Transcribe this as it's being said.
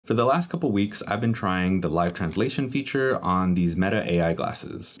For the last couple weeks, I've been trying the live translation feature on these Meta AI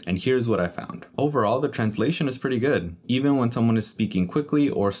glasses, and here's what I found. Overall, the translation is pretty good, even when someone is speaking quickly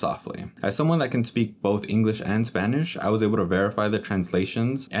or softly. As someone that can speak both English and Spanish, I was able to verify the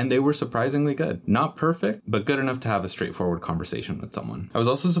translations, and they were surprisingly good. Not perfect, but good enough to have a straightforward conversation with someone. I was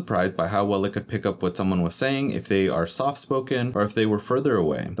also surprised by how well it could pick up what someone was saying if they are soft-spoken or if they were further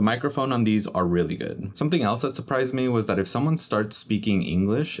away. The microphone on these are really good. Something else that surprised me was that if someone starts speaking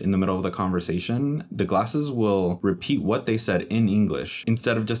English in the middle of the conversation, the glasses will repeat what they said in English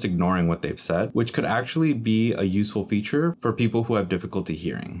instead of just ignoring what they've said, which could actually be a useful feature for people who have difficulty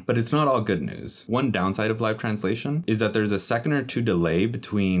hearing. But it's not all good news. One downside of live translation is that there's a second or two delay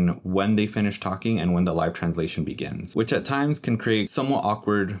between when they finish talking and when the live translation begins, which at times can create somewhat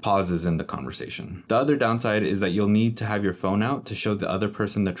awkward pauses in the conversation. The other downside is that you'll need to have your phone out to show the other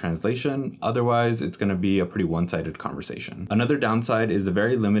person the translation, otherwise it's going to be a pretty one-sided conversation. Another downside is the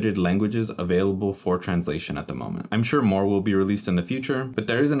very limited languages available for translation at the moment. I'm sure more will be released in the future, but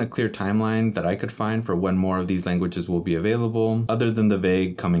there isn't a clear timeline that I could find for when more of these languages will be available, other than the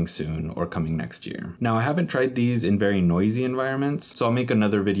vague coming soon or coming next year. Now, I haven't tried these in very noisy environments, so I'll make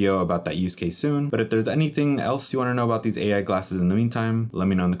another video about that use case soon, but if there's anything else you want to know about these AI glasses in the meantime, let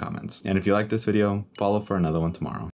me know in the comments. And if you like this video, follow for another one tomorrow.